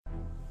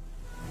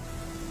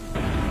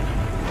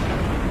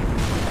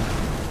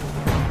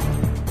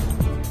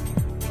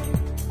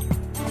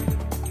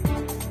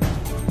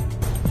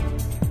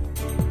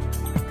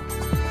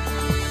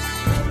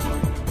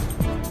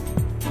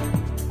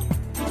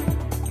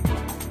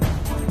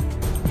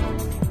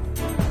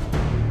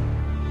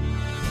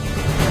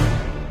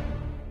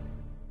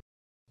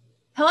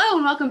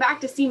welcome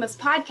back to SEMA's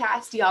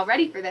podcast, Y'all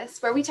Ready for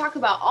This, where we talk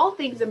about all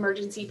things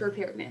emergency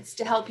preparedness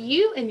to help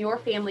you and your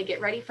family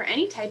get ready for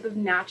any type of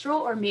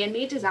natural or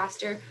man-made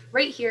disaster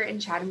right here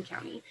in Chatham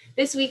County.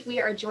 This week, we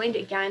are joined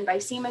again by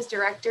SEMA's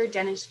Director,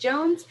 Dennis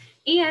Jones,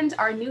 and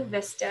our new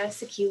Vista,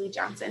 Sakili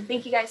Johnson.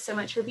 Thank you guys so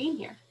much for being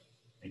here.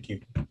 Thank you.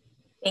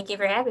 Thank you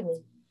for having me.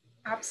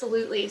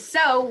 Absolutely.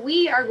 So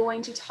we are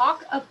going to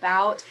talk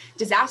about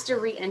disaster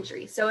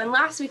reentry. So in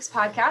last week's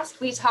podcast,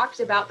 we talked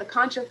about the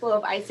contraflow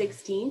of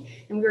I-16,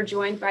 and we were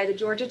joined by the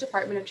Georgia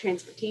Department of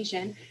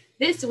Transportation.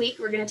 This week,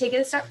 we're going to take it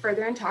a step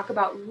further and talk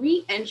about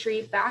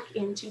reentry back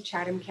into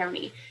Chatham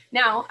County.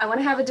 Now, I want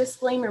to have a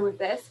disclaimer with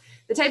this.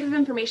 The type of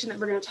information that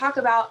we're going to talk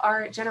about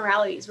are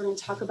generalities. We're going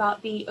to talk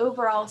about the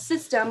overall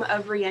system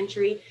of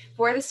reentry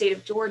for the state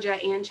of Georgia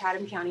and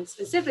Chatham County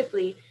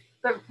specifically.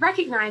 But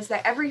recognize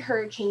that every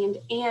hurricane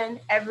and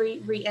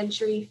every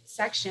reentry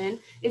section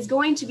is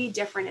going to be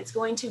different. It's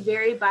going to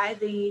vary by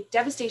the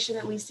devastation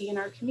that we see in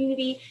our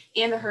community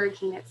and the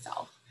hurricane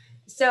itself.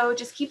 So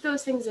just keep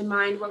those things in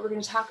mind. What we're going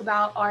to talk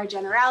about are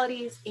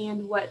generalities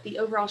and what the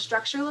overall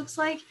structure looks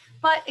like,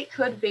 but it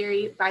could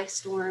vary by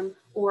storm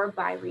or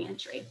by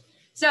reentry.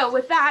 So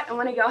with that, I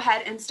want to go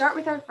ahead and start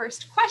with our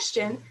first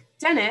question.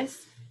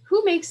 Dennis,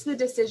 who makes the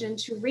decision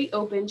to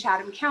reopen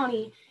Chatham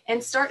County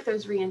and start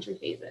those reentry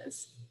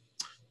phases?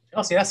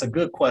 Chelsea, that's a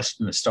good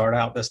question to start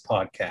out this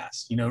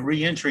podcast. You know,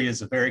 reentry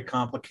is a very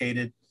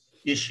complicated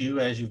issue,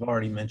 as you've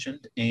already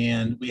mentioned,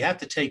 and we have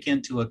to take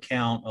into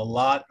account a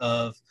lot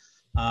of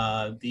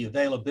the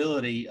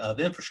availability of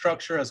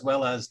infrastructure as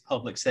well as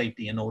public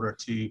safety in order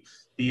to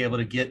be able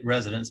to get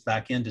residents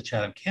back into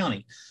Chatham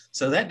County.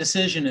 So that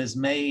decision is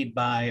made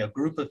by a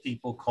group of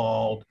people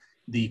called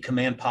the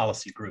Command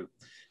Policy Group.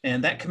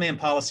 And that command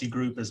policy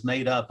group is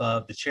made up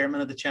of the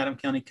chairman of the Chatham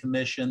County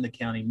Commission, the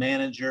county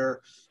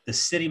manager, the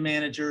city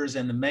managers,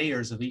 and the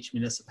mayors of each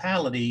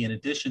municipality, in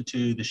addition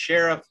to the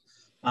sheriff,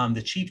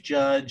 the chief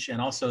judge, and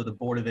also the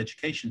Board of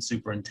Education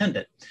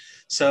superintendent.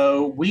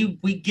 So we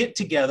get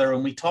together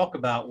and we talk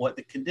about what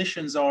the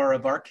conditions are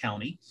of our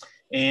county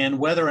and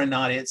whether or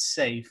not it's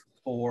safe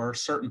for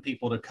certain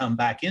people to come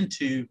back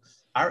into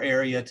our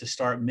area to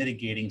start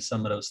mitigating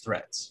some of those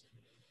threats.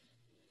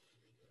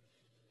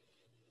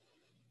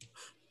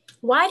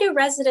 Why do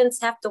residents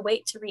have to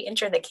wait to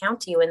re-enter the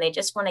county when they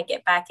just want to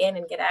get back in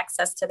and get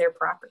access to their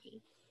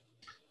property?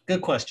 Good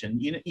question.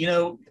 You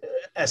know,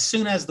 as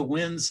soon as the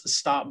winds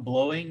stop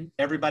blowing,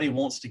 everybody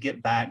wants to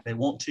get back. They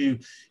want to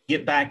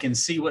get back and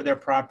see what their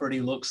property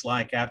looks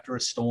like after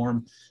a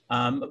storm.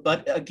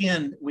 But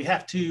again, we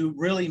have to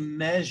really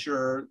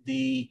measure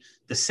the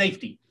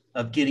safety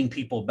of getting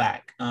people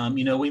back.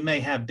 You know, we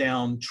may have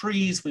down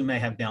trees, we may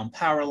have down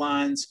power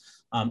lines.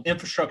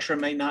 Infrastructure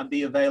may not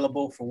be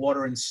available for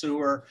water and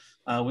sewer.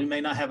 We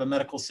may not have a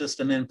medical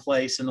system in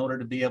place in order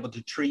to be able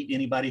to treat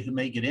anybody who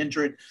may get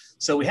injured.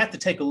 So we have to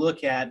take a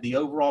look at the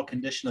overall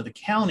condition of the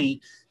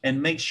county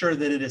and make sure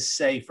that it is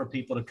safe for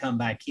people to come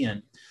back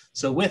in.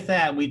 So with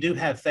that, we do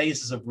have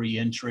phases of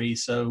reentry.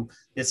 So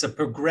it's a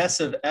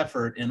progressive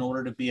effort in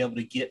order to be able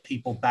to get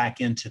people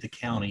back into the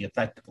county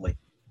effectively.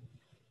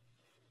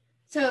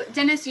 So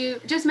Dennis, you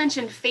just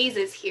mentioned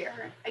phases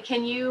here.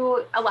 Can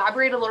you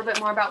elaborate a little bit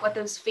more about what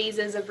those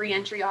phases of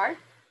reentry are?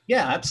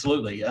 Yeah,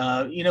 absolutely.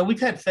 You know, we've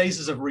had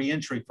phases of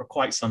reentry for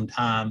quite some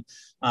time.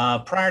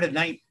 Prior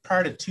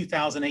to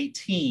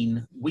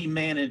 2018, we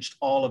managed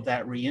all of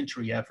that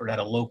reentry effort at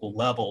a local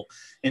level.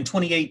 In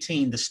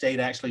 2018, the state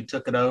actually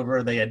took it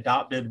over. They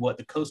adopted what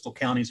the coastal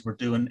counties were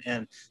doing,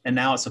 and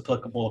now it's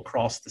applicable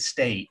across the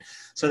state.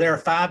 So there are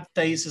 5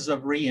 phases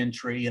of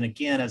reentry. And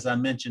again, as I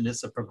mentioned,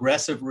 it's a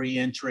progressive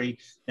reentry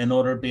in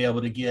order to be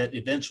able to get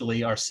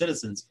eventually our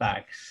citizens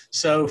back.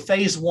 So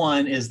phase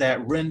 1 is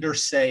that render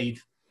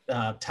safe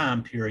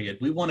time period.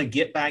 We want to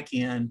get back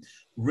in,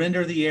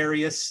 render the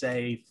area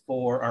safe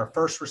for our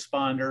first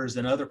responders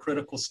and other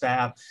critical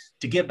staff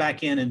to get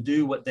back in and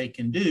do what they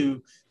can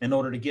do in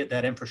order to get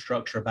that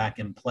infrastructure back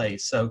in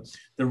place. So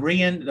the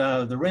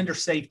render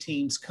safe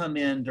teams come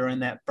in during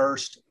that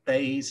first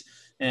phase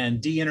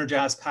and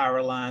de-energize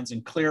power lines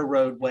and clear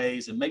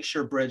roadways and make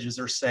sure bridges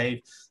are safe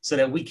so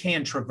that we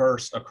can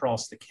traverse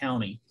across the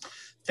county.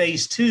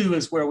 Phase 2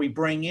 is where we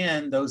bring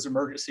in those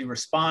emergency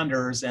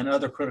responders and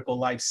other critical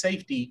life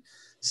safety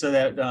so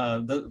that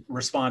the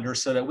responders,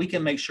 so that we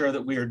can make sure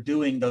that we are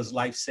doing those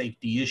life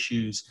safety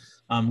issues,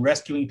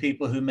 rescuing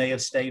people who may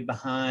have stayed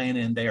behind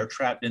and they are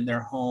trapped in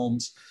their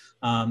homes,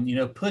 you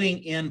know,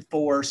 putting in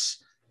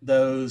force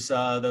those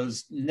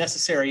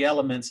necessary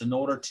elements in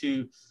order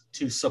to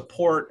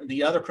support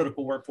the other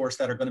critical workforce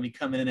that are going to be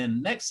coming in the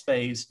next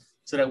phase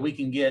so that we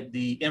can get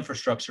the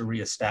infrastructure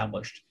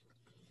reestablished.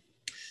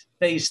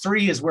 Phase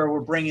 3 is where we're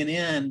bringing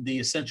in the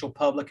essential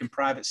public and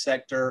private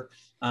sector,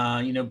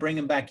 you know,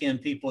 bringing back in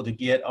people to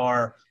get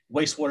our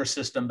wastewater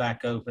system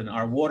back open,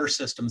 our water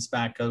systems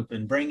back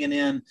open, bringing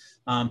in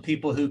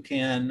people who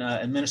can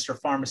administer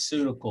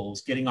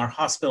pharmaceuticals, getting our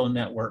hospital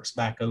networks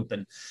back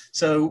open.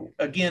 So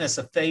again, it's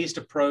a phased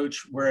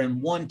approach. We're in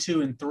 1,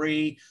 2, and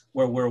 3,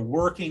 where we're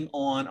working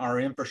on our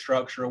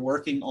infrastructure,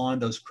 working on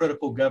those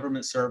critical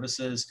government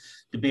services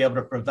to be able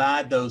to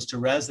provide those to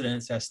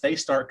residents as they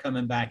start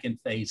coming back in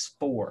phase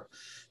 4.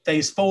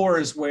 Phase 4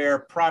 is where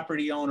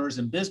property owners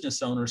and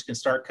business owners can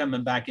start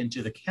coming back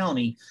into the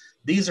county.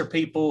 These are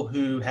people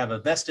who have a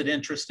vested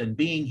interest in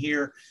being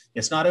here.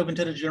 It's not open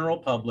to the general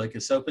public.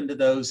 It's open to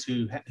those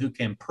who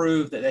can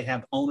prove that they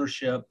have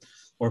ownership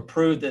or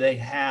prove that they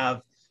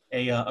have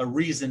a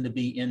reason to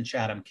be in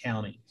Chatham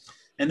County.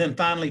 And then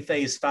finally,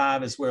 phase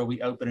 5 is where we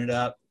open it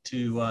up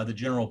to the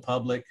general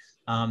public.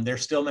 There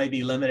still may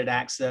be limited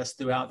access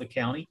throughout the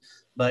county,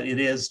 but it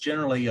is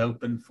generally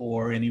open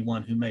for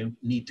anyone who may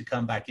need to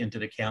come back into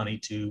the county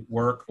to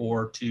work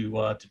or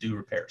to do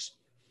repairs.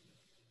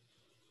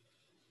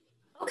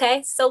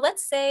 Okay, so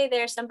let's say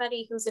there's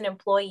somebody who's an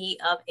employee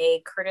of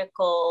a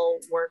critical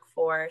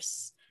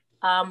workforce.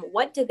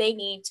 What do they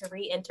need to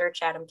re-enter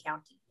Chatham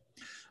County?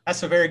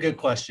 That's a very good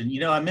question.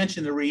 I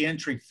mentioned the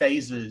re-entry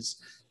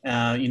phases.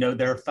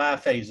 There are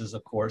 5 phases,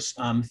 of course.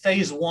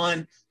 Phase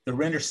 1, the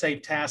Render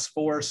Safe Task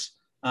Force,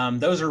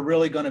 those are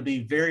really going to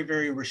be very,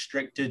 very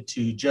restricted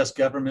to just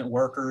government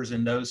workers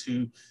and those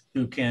who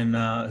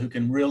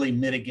can really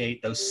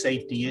mitigate those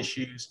safety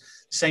issues.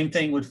 Same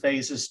thing with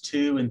phases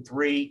 2 and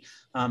 3.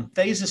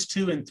 Phases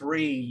 2 and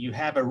 3, you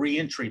have a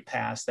reentry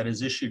pass that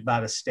is issued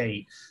by the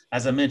state.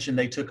 As I mentioned,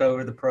 they took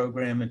over the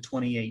program in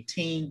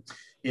 2018.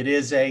 It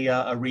is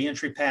a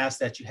reentry pass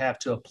that you have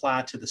to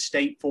apply to the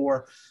state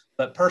for,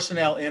 but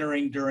personnel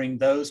entering during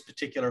those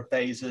particular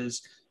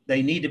phases,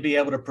 they need to be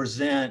able to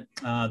present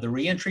the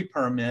reentry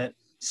permit,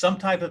 some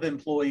type of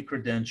employee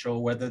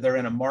credential, whether they're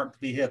in a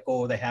marked vehicle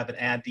or they have an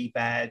ID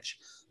badge.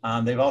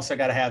 They've also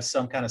got to have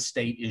some kind of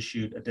state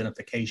issued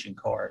identification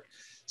card.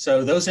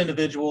 So those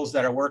individuals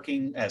that are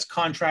working as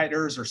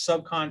contractors or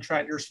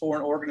subcontractors for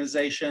an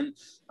organization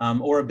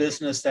or a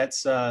business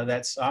that's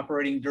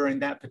operating during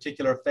that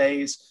particular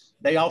phase,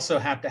 they also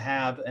have to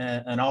have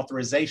an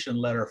authorization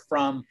letter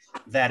from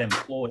that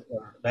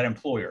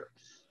employer.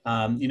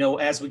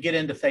 As we get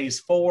into phase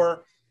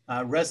 4,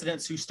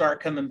 residents who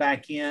start coming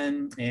back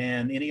in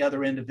and any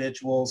other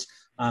individuals,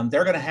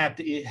 they're going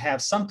to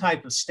have some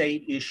type of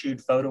state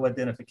issued photo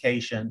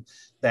identification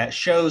that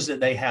shows that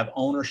they have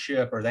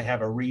ownership or they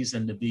have a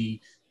reason to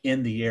be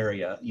in the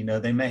area.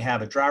 They may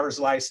have a driver's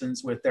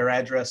license with their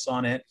address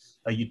on it,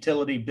 a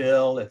utility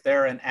bill. If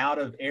they're an out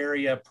of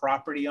area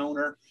property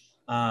owner,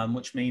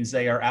 which means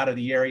they are out of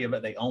the area,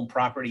 but they own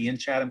property in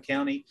Chatham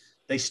County,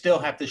 they still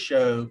have to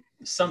show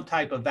some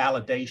type of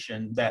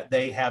validation that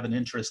they have an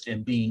interest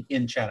in being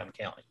in Chatham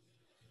County.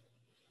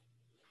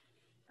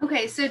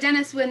 Okay, so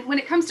Dennis, when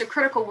it comes to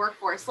critical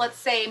workforce, let's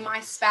say my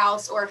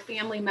spouse or a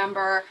family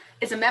member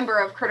is a member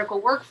of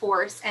critical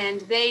workforce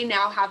and they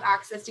now have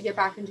access to get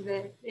back into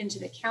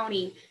the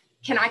county.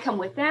 Can I come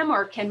with them,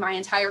 or can my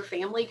entire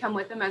family come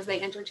with them as they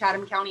enter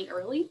Chatham County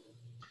early?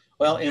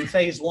 Well, in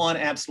phase 1,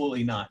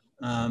 absolutely not.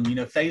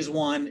 Phase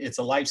 1, it's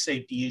a life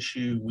safety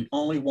issue. We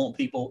only want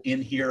people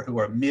in here who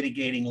are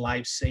mitigating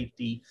life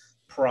safety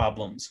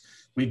problems.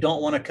 We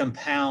don't want to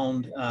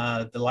compound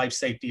the life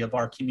safety of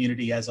our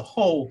community as a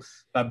whole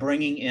by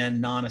bringing in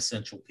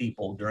non-essential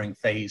people during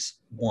phase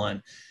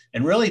 1.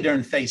 And really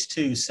during phase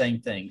 2,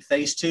 same thing.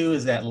 Phase 2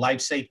 is that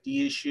life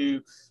safety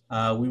issue.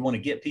 We want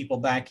to get people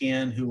back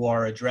in who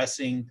are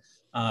addressing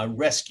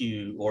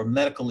rescue or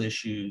medical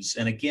issues.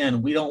 And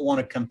again, we don't want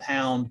to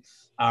compound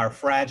our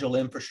fragile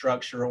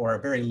infrastructure or a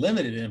very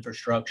limited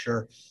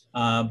infrastructure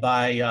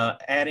by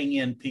adding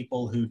in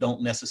people who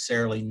don't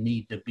necessarily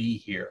need to be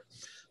here.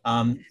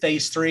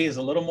 Phase 3 is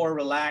a little more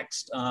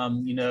relaxed.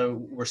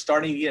 We're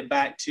starting to get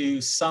back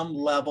to some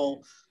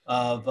level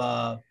of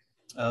I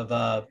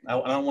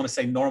don't want to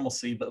say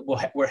normalcy, but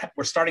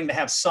we're starting to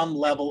have some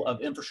level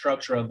of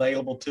infrastructure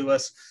available to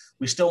us.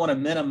 We still want to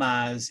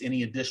minimize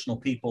any additional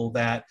people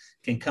that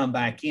can come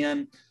back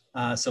in.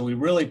 So we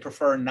really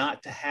prefer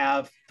not to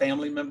have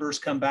family members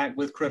come back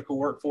with critical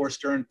workforce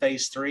during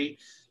phase 3.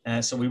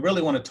 So we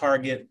really want to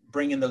target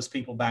bringing those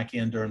people back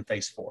in during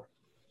phase 4.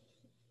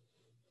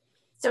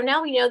 So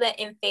now we know that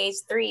in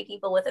phase 3,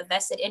 people with a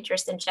vested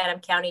interest in Chatham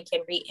County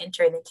can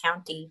re-enter the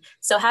county.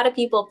 So how do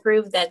people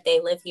prove that they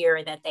live here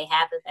or that they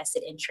have a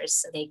vested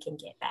interest so they can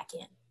get back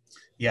in?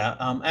 Yeah,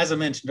 as I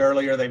mentioned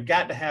earlier, they've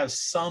got to have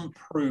some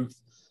proof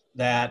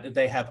that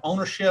they have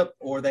ownership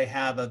or they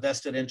have a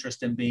vested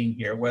interest in being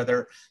here,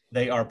 whether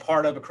they are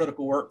part of a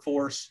critical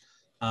workforce,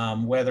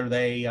 whether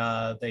they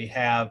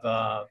have,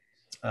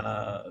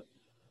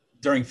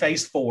 during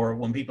phase 4,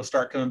 when people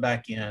start coming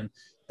back in,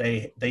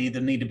 they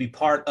either need to be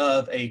part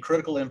of a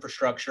critical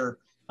infrastructure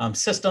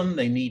system,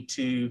 they need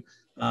to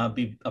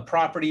be a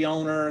property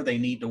owner, they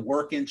need to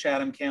work in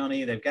Chatham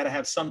County, they've got to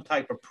have some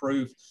type of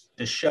proof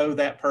to show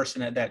that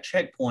person at that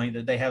checkpoint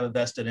that they have a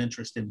vested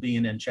interest in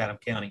being in Chatham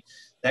County.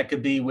 That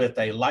could be with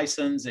a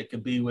license, it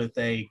could be with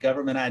a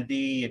government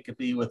ID, it could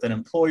be with an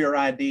employer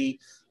ID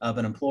of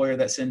an employer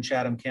that's in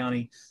Chatham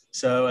County.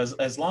 So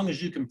as long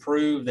as you can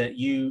prove that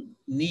you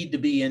need to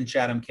be in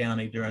Chatham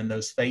County during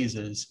those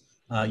phases,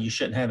 you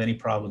shouldn't have any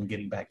problem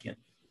getting back in.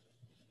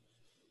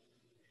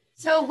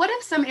 So what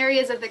if some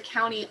areas of the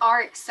county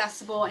are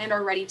accessible and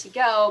are ready to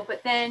go,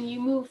 but then you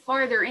move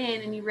farther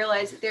in and you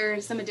realize that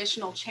there's some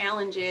additional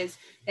challenges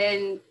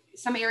and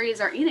some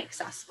areas are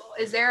inaccessible?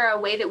 Is there a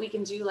way that we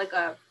can do like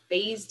a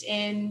phased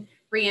in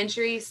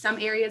reentry? Some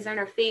areas are in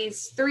a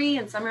phase 3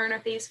 and some are in a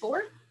phase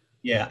 4?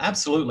 Yeah,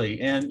 absolutely.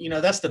 And,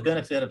 that's the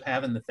benefit of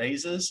having the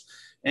phases,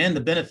 and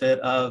the benefit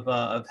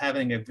of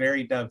having a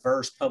very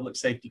diverse public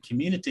safety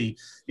community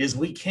is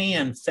we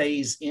can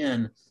phase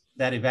in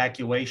that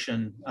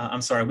evacuation.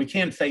 We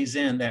can phase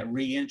in that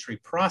reentry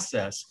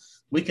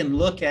process. We can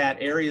look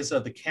at areas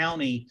of the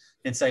county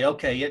and say,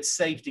 okay, it's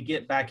safe to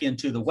get back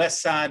into the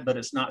west side, but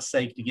it's not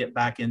safe to get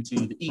back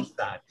into the east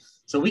side.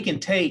 So we can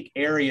take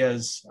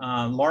areas,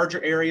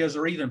 larger areas,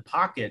 or even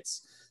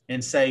pockets,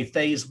 and say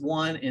phase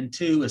 1 and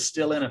 2 is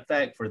still in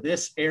effect for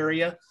this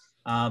area,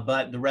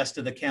 but the rest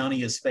of the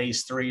county is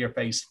phase 3 or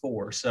phase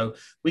 4. So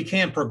we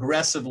can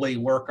progressively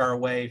work our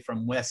way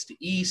from west to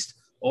east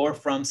or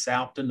from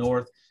south to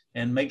north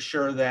and make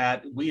sure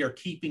that we are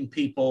keeping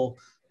people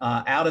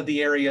out of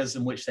the areas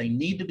in which they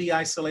need to be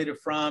isolated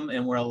from,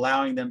 and we're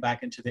allowing them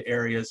back into the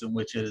areas in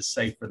which it is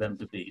safe for them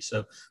to be.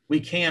 So we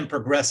can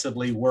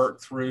progressively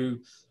work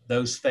through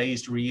those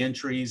phased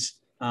reentries,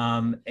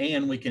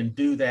 and we can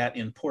do that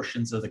in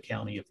portions of the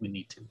county if we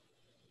need to.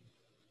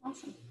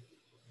 Awesome.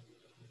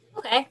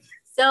 Okay,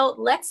 so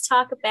let's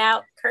talk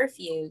about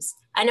curfews.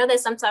 I know that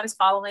sometimes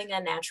following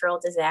a natural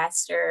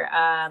disaster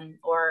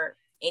or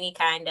any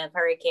kind of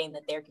hurricane,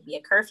 that there could be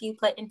a curfew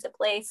put into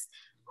place.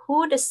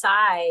 Who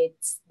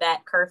decides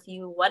that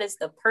curfew? What is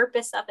the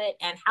purpose of it,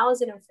 and how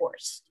is it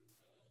enforced?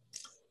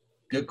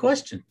 Good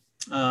question.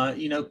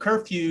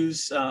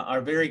 Curfews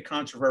are very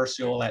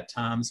controversial at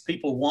times.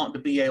 People want to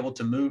be able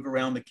to move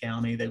around the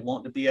county. They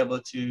want to be able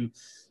to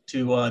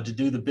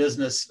do the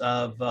business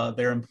of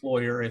their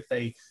employer if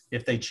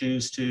they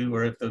choose to,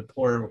 or if the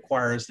employer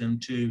requires them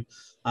to.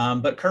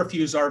 But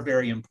curfews are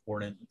very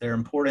important. They're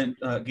important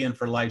again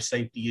for life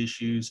safety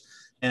issues,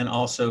 and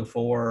also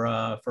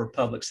for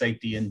public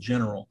safety in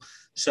general.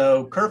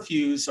 So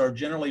curfews are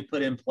generally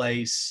put in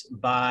place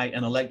by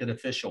an elected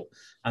official.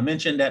 I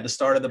mentioned at the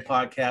start of the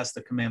podcast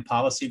the command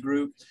policy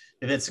group.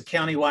 If it's a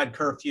countywide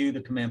curfew,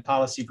 the command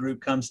policy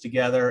group comes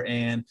together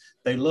and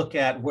they look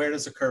at where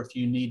does a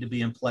curfew need to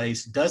be in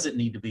place? Does it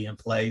need to be in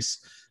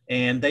place?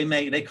 And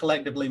they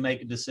collectively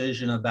make a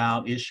decision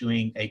about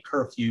issuing a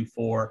curfew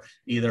for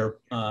either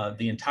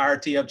the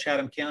entirety of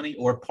Chatham County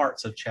or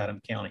parts of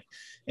Chatham County.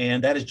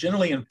 And that is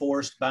generally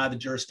enforced by the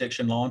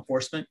jurisdiction law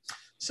enforcement.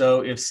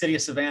 So if City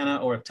of Savannah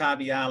or if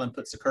Tybee Island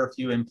puts a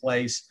curfew in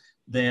place,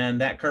 then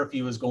that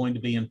curfew is going to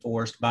be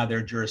enforced by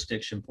their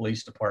jurisdiction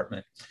police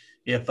department.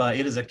 If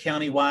it is a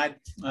countywide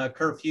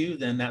curfew,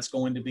 then that's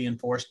going to be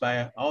enforced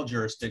by all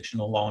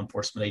jurisdictional law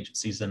enforcement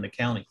agencies in the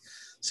county.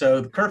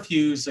 So the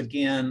curfews,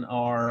 again,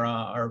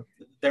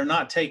 they're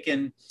not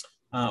taken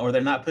or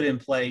they're not put in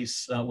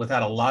place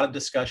without a lot of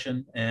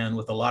discussion and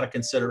with a lot of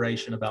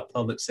consideration about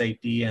public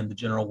safety and the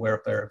general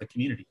welfare of the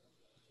community.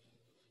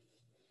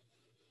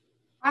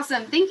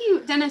 Awesome. Thank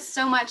you, Dennis,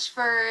 so much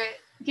for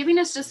giving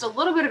us just a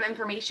little bit of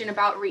information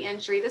about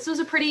reentry. This was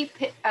a pretty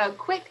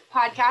quick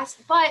podcast,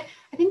 but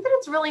I think that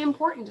it's really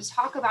important to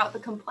talk about the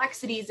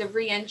complexities of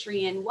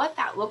reentry and what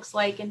that looks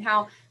like, and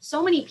how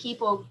so many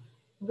people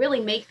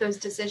really make those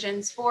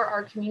decisions for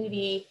our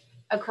community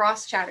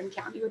across Chatham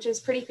County, which is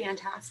pretty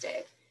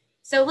fantastic.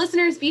 So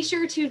listeners, be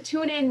sure to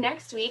tune in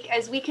next week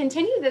as we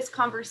continue this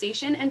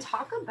conversation and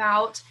talk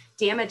about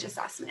damage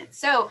assessment.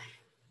 So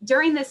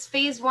during this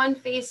phase 1,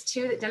 phase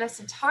 2 that Dennis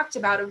had talked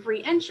about of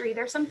reentry,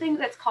 there's something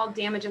that's called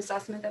damage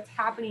assessment that's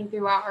happening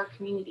throughout our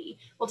community.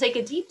 We'll take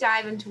a deep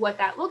dive into what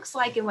that looks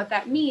like and what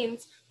that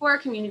means for our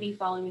community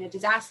following a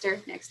disaster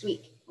next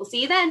week. We'll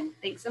see you then.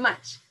 Thanks so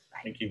much.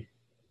 Bye. Thank you.